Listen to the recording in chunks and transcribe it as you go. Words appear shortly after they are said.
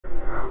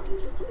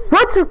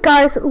What's up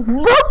guys,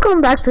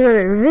 welcome back to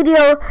another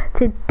video.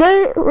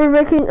 Today we're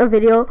making a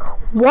video,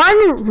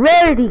 one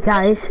rarity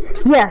guys,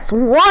 yes,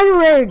 one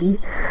rarity.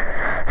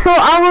 So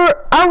our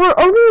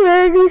only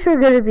rarities we're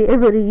going to be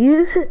able to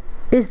use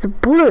is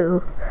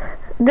blue.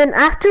 Then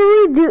after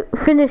we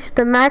finish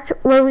the match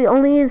where we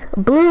only use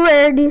blue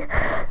rarities,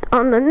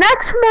 on the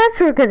next match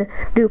we're going to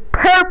do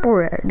purple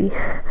rarity.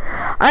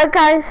 Alright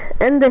guys,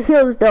 and the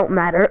heals don't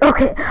matter,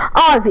 okay,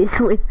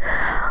 obviously.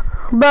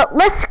 But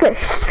let's get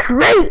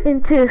straight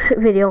into this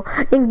video.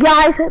 And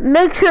guys,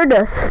 make sure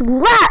to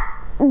slap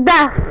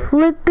that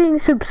flipping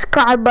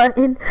subscribe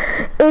button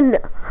and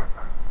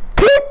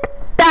kick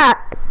that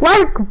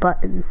like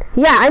button.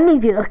 Yeah, I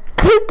need you to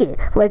kick it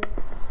like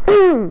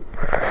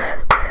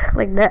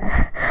like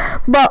that.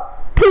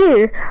 But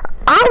here,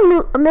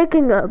 I'm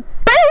making a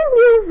brand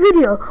new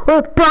video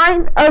with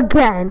Brian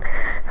again.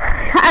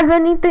 Have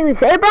anything to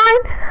say,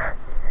 Brian?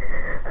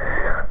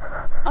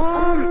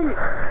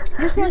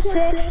 Just want to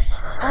say,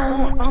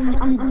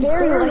 I'm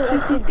very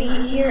lucky to be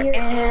here,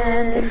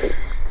 and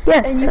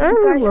yes, and you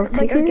guys,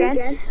 like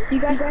again, you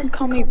guys can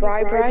call me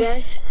Bri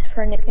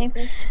for a nickname,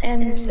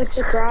 and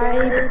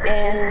subscribe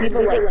and leave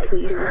a like,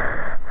 please.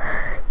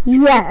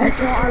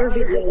 Yes.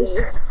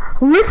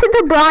 Listen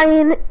to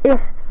Brian.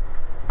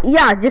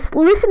 Just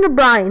listen to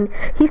Brian.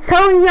 He's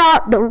telling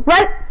y'all the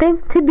right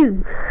thing to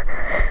do.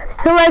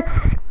 So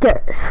let's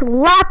get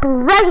slapped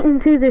right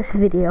into this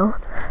video.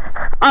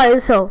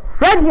 Alright, so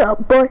ready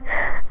up, boy.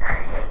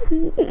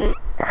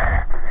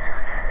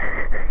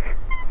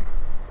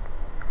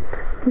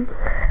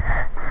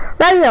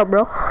 Ready up,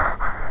 bro.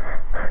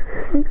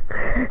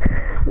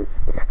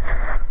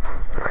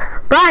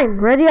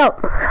 Brian, ready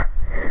up.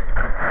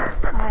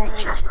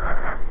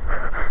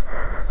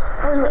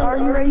 Are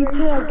you ready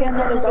to get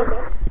another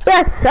double?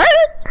 Yes, sir.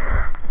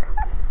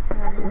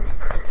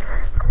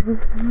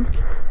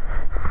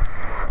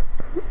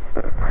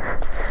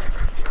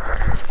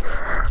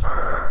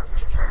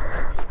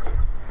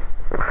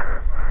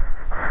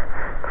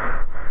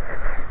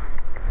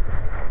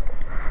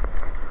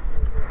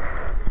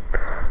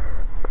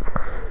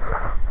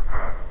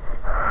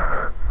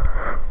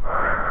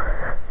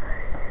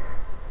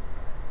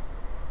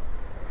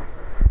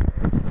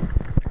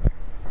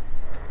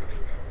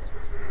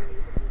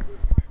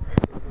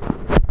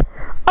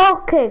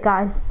 Okay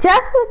guys,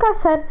 just like I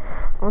said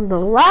on the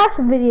last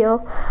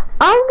video,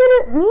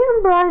 me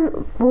and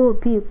Brian will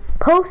be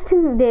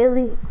posting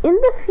daily in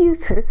the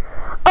future.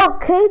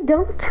 Okay,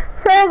 don't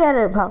forget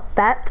about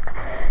that.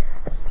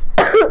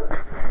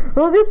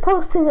 We'll be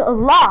posting a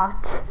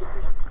lot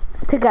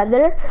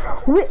together.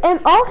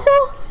 And also,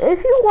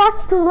 if you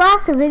watched the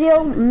last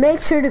video,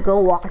 make sure to go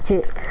watch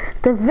it.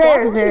 The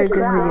very good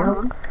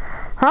video.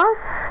 Huh?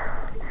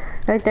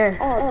 Right there.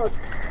 Oh,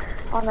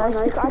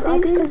 nice. I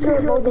think because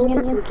we're loading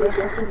into the game.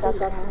 I think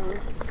that's fine.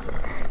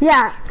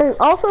 Yeah, and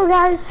also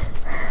guys,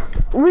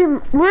 we're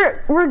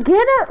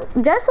gonna,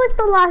 just like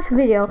the last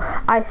video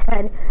I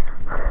said,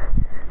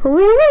 we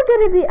were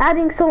gonna be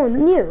adding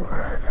someone new.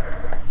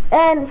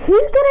 And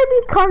he's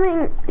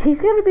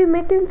gonna be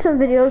making some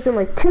videos in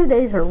like 2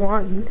 days or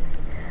one.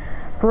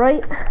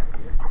 Right?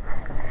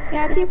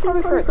 Yeah, I think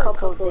probably for a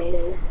couple of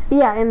days.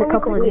 Yeah, in a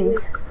couple of days.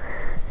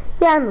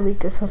 Yeah, in a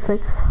week or something.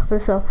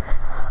 Or so.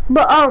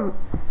 But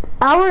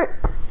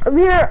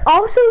we are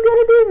also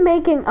gonna be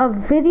making a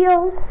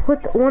video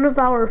with one of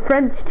our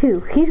friends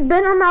too. He's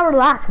been on our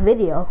last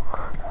video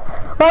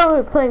while we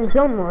were playing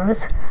Zone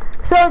Wars,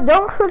 so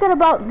don't forget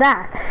about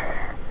that.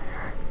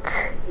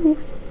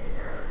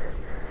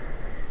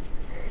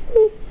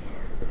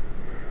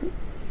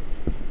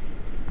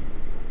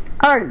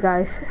 Alright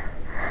guys,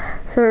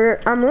 so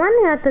I'm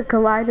running at the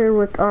collider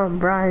with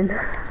Brian.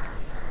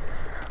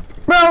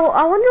 Bro,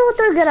 I wonder what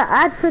they're gonna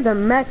add for the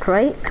mech,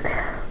 right?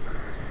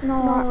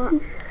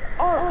 No.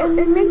 And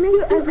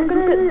we're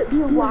gonna be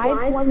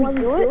live when we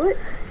do it.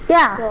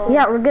 Yeah, so,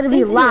 yeah, we're gonna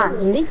be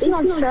live. Stay tuned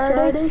on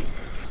Saturday.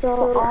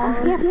 So,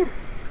 yeah.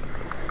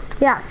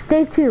 Yeah,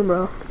 stay tuned,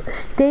 bro.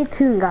 Stay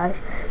tuned, guys.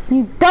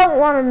 You don't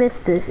want to miss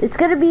this. It's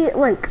gonna be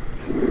like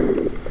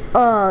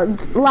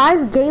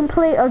live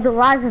gameplay of the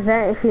live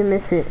event if you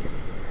miss it.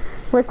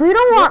 Like, we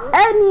don't want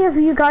any of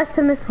you guys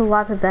to miss the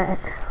live event.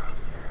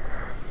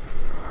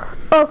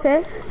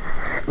 Okay.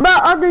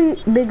 But other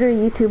bigger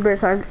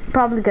YouTubers are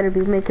probably gonna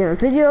be making a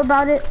video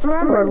about it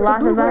or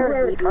live about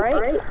it.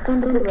 Alright?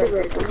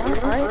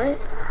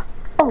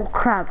 Oh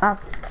crap!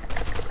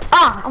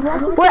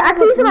 Wait, I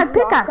can use my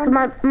pickaxe.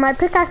 My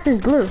pickaxe is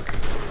blue.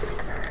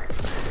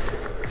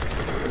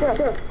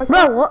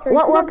 Bro,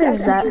 what weapon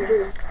is that?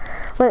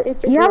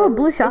 Wait, you have a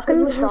blue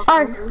shotgun?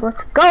 Alright,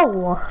 let's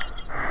go.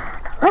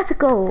 Let's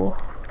go.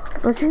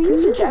 Let's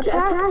use a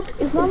jetpack.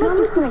 It's not like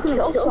it's gonna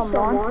kill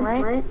someone,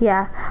 right?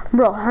 Yeah.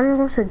 Bro, how many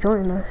wants to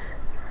join us?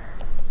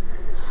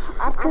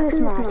 After this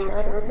match,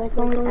 right? Like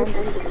when we end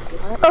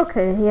it.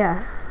 Okay,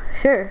 yeah.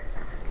 Sure.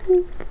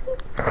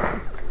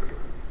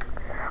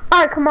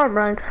 Alright, come on,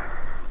 Brian.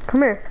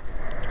 Come here.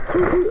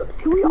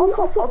 Can we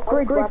also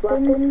upgrade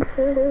weapons? I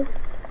think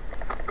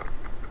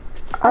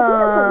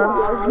that's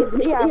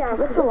allowed. Yeah,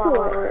 that's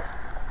allowed.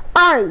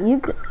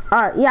 Alright,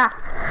 alright, yeah.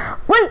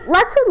 Wait,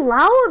 let's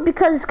allow it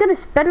because it's gonna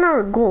spend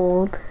our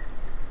gold.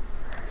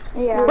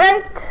 Yeah.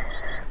 Right?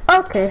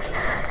 Okay.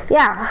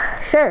 Yeah,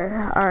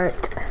 sure.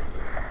 Alright.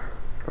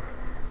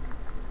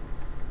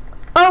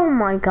 Oh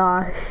my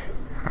gosh.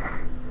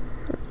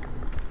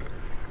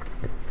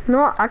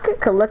 No, I could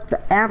collect the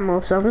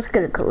ammo, so I'm just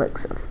gonna collect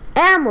some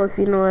ammo if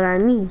you know what I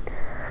mean.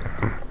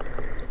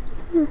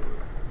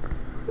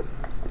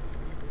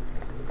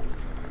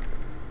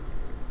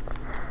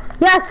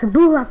 Yes,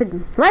 blue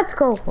weapon. Let's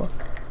go.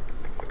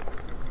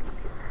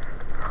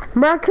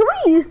 Bro, can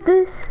we use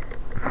this?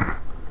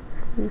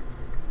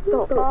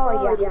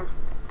 Oh yeah.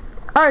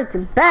 Alright,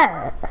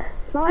 bet.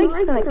 It's not like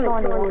it's gonna kill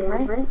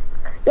anyone, right?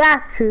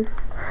 Yeah, true.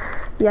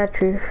 Yeah,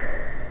 true.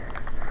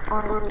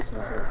 I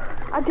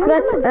do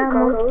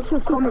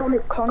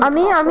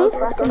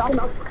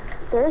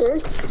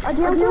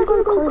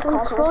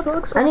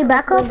I need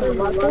backup.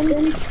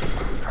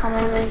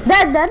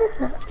 Dead.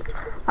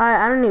 Alright,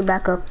 I don't need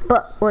backup.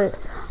 But wait,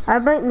 I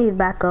might need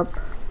backup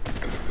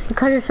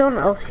because there's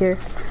someone else here.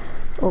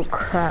 Oh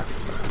crap.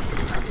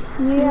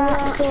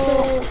 Yeah. So.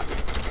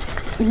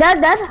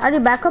 Dead. I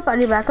need backup. I'm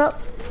here.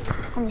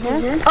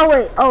 Oh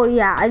wait. Oh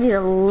yeah, I need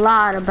a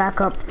lot of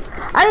backup.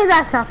 I need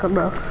that shotgun,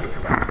 bro.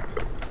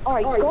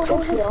 Alright, go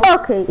ahead.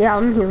 Okay, yeah,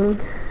 I'm healing.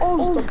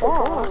 Oh, it's the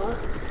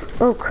boss.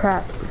 Oh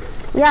crap.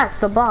 Yeah, it's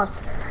the boss.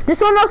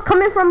 This one was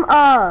coming from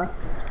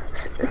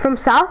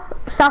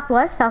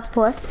southwest.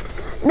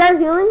 They're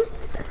healing.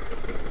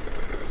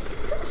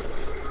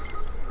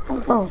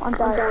 Oh, I'm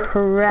dying.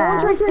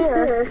 crap. Someone's right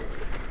there.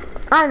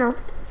 I know.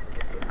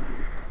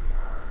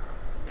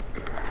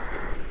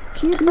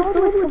 He's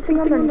probably with something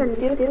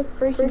underneath it.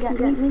 Where he can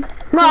get me.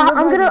 No,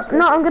 I'm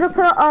gonna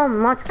put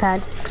launch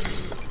pad.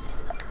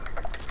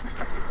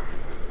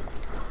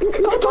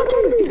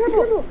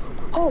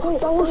 Oh,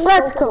 that was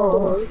Let's so go.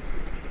 close.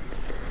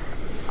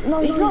 No,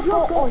 he's not.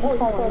 Oh, he's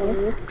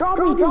following me. Drop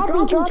me.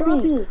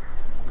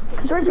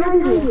 He's right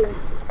behind you.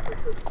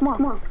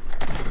 Come on.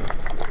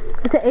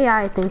 It's an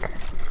AI, I think.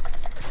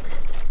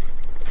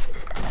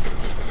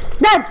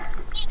 Dead!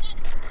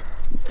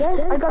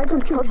 I got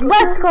some cookies.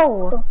 Let's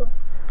go!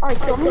 Alright,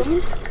 kill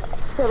me.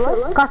 So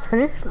let's Got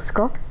finished, let's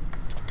go.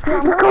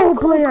 let's go,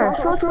 player.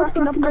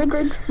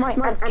 Upgrade my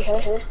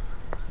MK.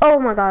 Oh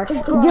my gosh. Do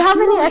you have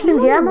any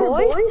SMG ammo?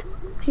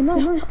 You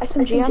know,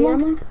 SMG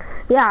ammo?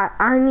 Yeah,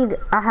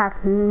 I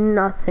have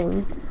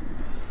nothing.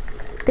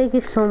 Thank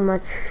you so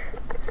much.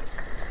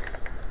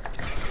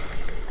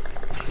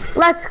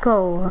 Let's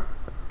go.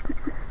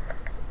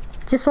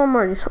 Just one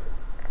more. Wait,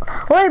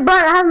 but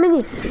I have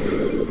minis.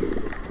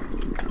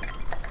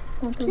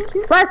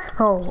 Let's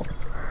go.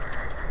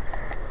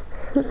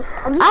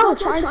 I'm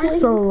just trying to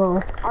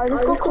solo. Alright,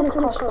 let's go kill the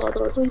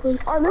crossroads, please.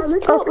 Alright,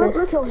 let's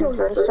kill him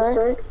first,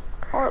 right?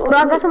 Bro,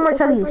 I got some more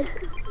tellies.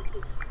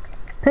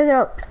 Pick it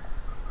up.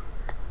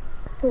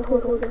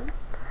 Hold on.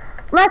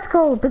 Let's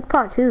go, big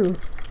pot too.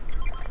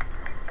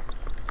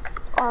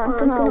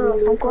 Alright, I'm gonna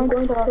leave. I'm going to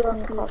the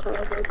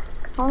crossroads.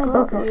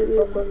 Okay.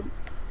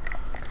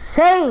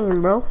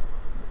 Same, bro.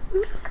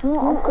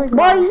 Upgrade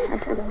Boy,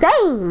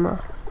 same.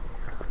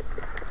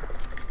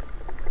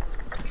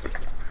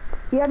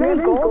 You have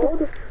any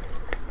gold?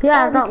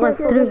 Yeah, I got like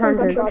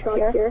 300.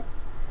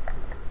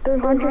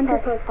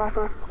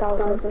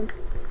 305,000.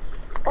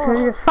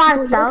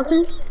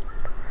 5,000?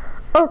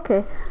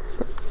 Okay.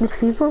 These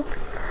people?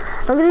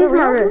 I'm gonna use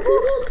my rift.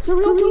 The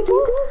real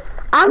people?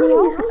 I'm gonna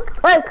use.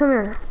 Wait, come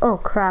here. Oh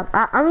crap.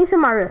 I'm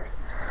using my rift.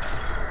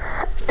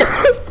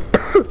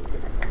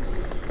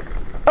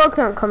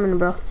 Okay, I'm coming,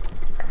 bro.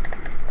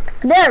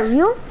 There,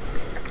 you?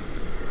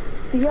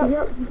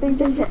 Yep. They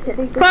just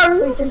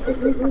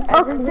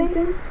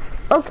everything.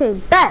 Okay,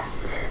 bet.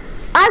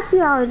 I see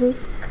how it is.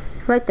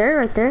 Right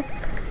there.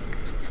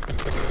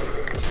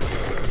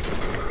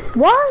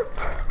 What?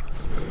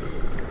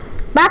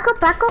 Back up.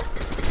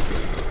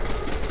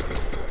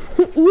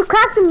 You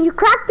cracked him.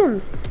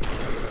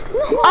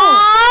 No.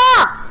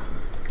 Ah!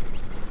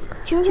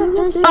 He was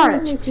at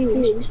 30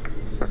 HP.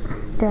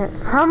 Damn.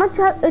 How much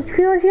HP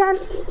was he on?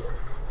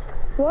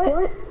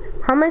 What?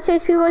 How much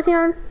HP was he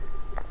on?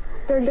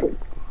 30.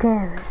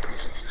 Damn.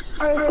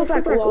 Alright, let's go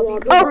back to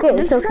lobby. Okay,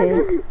 it's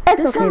okay.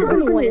 It's okay,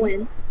 bro.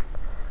 Win.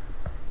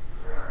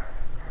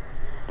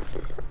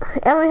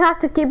 And we have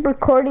to keep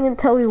recording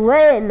until we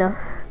win.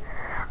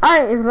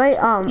 Alright, we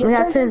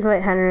have to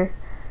invite Henry.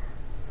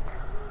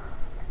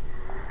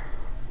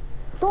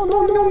 No.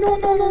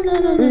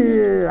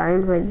 I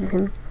invited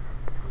him.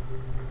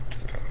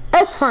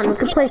 It's fun, we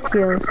can play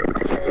trios.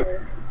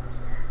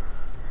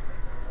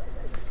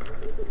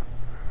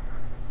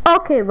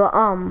 Okay,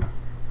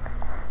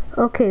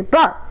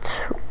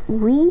 but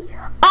we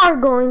are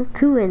going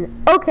to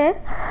win. Okay.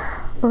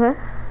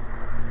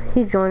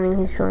 He's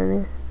joining.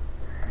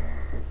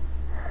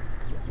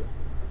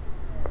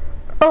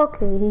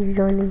 Okay, he's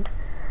joining.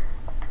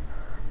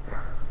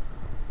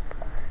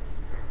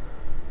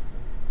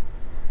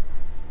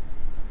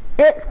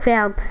 It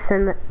failed to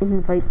send the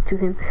invite to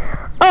him.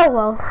 Oh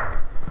well.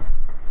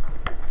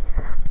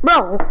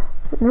 Bro,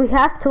 we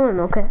have to win,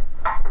 okay?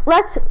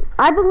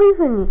 I believe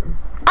in you.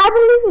 I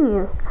believe in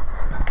you.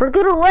 We're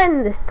gonna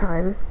win this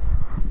time.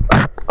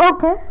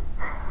 Okay.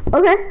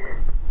 Okay.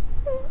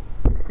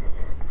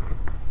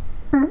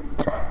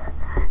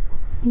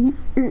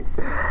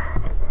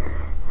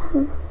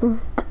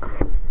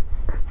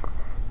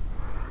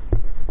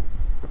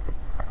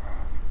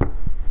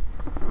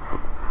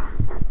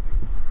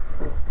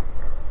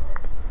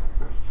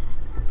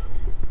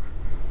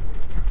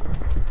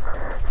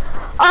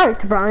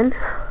 Alright, Brian.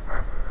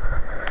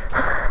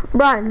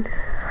 Brian.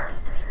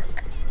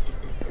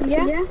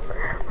 Yeah?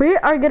 We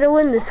are gonna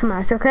win this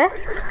match, okay?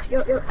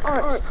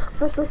 Alright.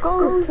 Let's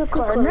go to the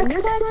car.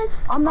 Next time,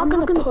 I'm not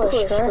gonna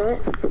push, right?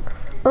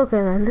 Okay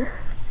then.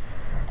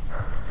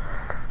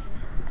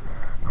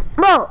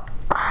 Bro,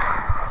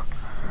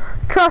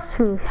 trust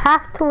me, you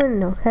have to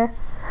win, okay?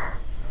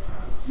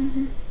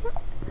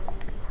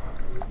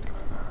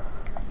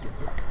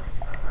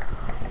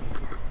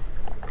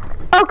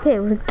 Okay,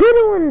 we're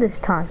gonna win this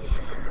time.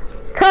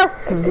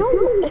 Trust me. If you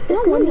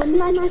don't win this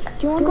match,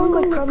 do you want to go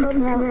like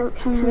camera?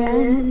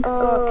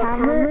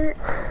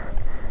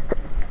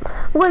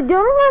 Wait, do you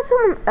want to have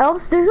someone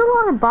else? There's a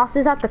lot of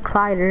bosses at the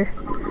Collider.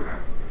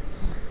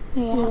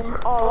 Yeah.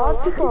 A lot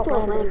of people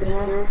are landing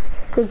here.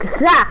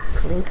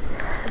 Exactly.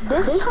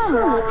 This time a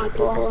lot of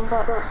people,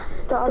 but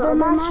the other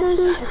matches,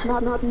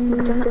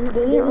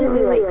 they didn't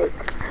really like.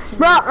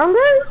 Bro, I'm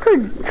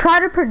gonna try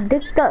to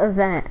predict the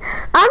event.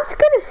 I'm just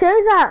gonna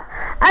say that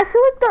I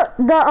feel like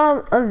the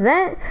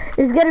event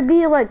is gonna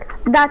be like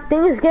that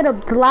thing is gonna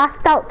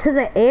blast out to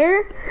the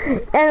air,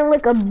 and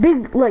like a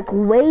big like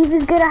wave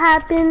is gonna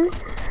happen.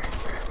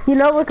 You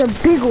know, like a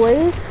big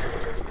wave,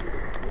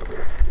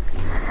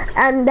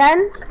 and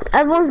then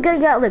everyone's gonna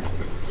get like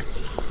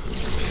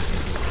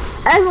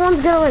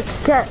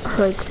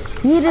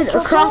yeeted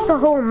across the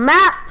whole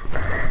map,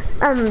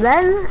 and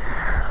then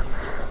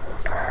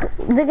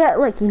they get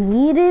like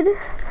yeeted,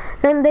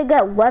 then they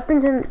get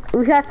weapons and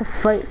we have to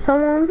fight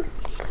someone.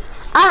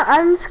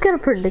 I'm just gonna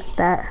predict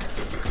that.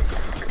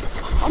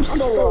 I'm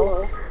so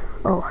low.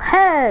 Oh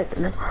heck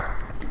no.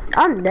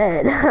 I'm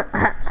dead.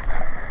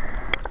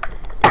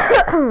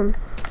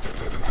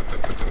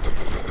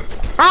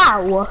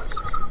 Ow!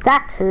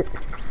 That's it.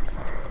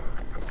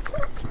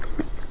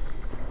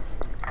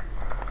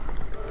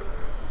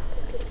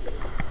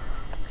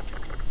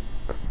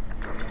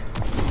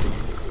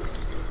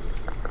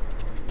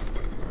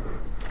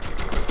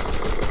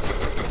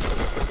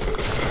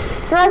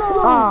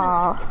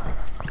 Aw,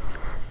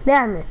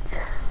 damn it.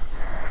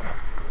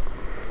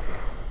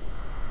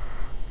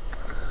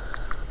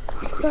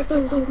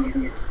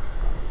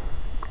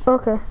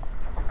 Okay.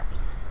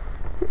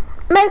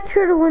 Make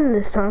sure to win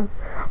this time.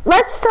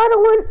 Let's try to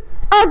win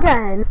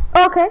again.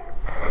 Okay.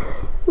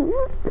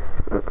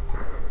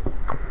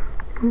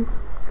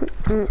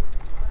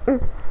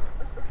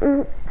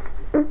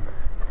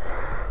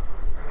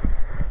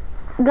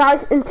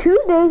 Guys, in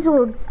 2 days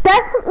we'll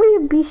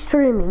definitely be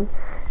streaming.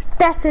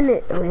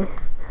 Definitely.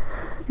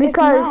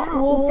 Because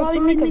we'll probably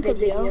make a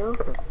video.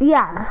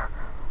 Yeah.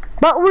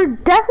 But we're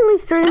definitely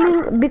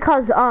streaming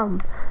because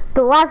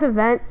the live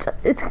event,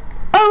 it's a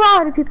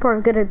lot of people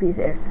are gonna be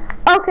there.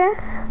 Okay?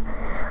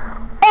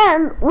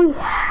 And we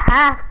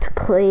have to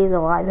play the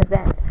live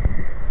event.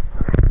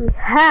 We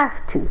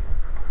have to.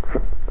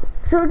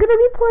 So we're gonna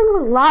be playing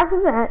the live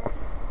event,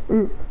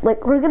 and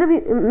like we're gonna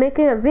be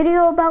making a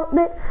video about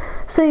it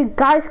so you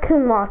guys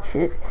can watch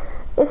it.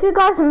 If you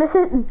guys miss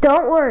it,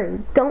 don't worry.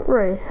 Don't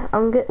worry.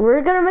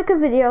 We're gonna make a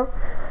video.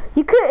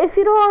 You could, if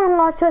you don't want to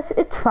watch us,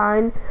 it's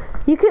fine.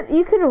 You could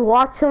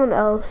watch someone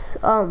else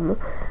do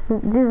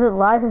the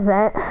live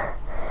event.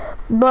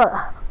 But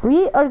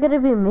we are gonna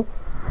be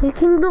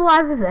making the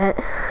live event.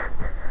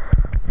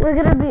 We're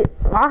gonna be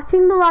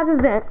watching the live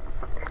event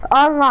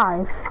on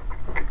live.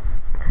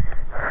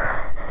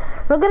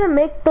 We're gonna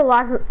make the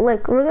live we're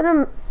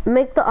gonna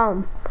make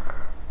the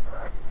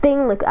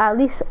thing like at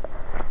least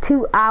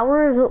 2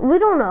 hours. We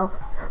don't know.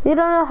 We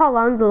don't know how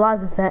long the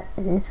live event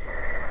is.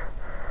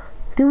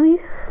 Do we?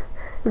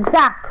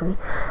 Exactly.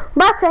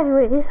 But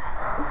anyways,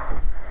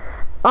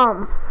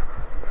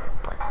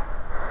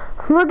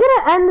 we're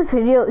gonna end the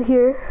video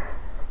here.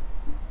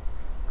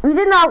 We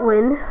did not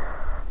win,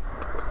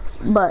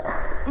 but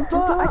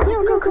I think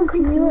we're gonna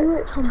continue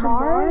it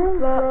tomorrow.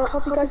 But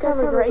hope you guys have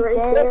a great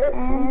day,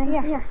 and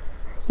yeah.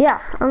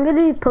 Yeah, I'm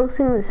gonna be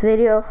posting this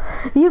video.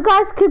 You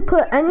guys could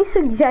put any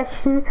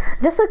suggestion,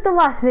 just like the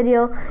last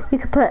video. You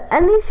could put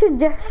any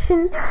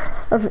suggestion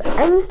of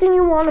anything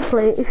you want to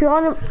play. If you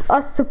want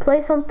us to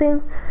play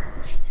something,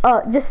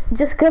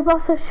 just give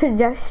us a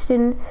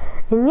suggestion.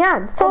 And yeah,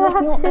 that's all I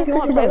have to say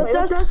for today.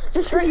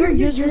 Just write your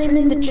username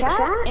in the chat,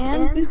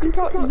 and we can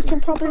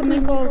probably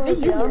make a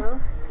video.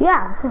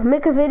 Yeah,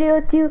 make a video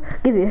with you,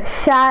 give you a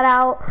shout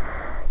out.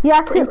 You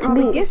have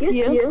to gift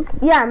you.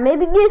 Yeah,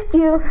 maybe gift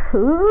you.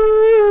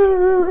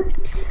 Ooh.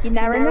 You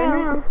never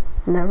know.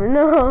 Never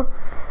know.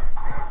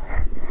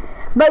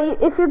 But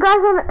if you guys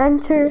want to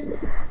enter,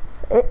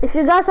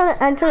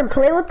 and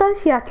play with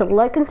us, you have to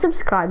like and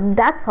subscribe.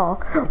 That's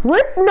all.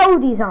 With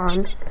noties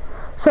on.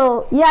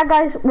 So yeah,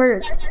 guys,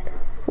 we're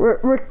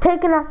we're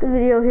taking off the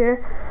video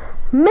here.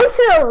 Make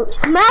sure to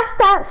smash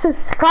that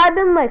subscribe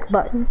and like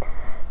button.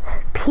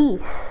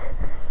 Peace.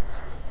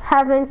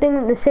 Have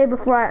anything to say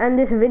before I end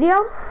this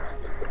video?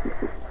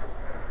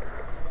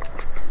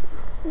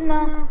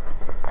 No.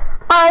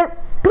 Alright,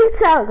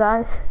 peace out,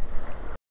 guys.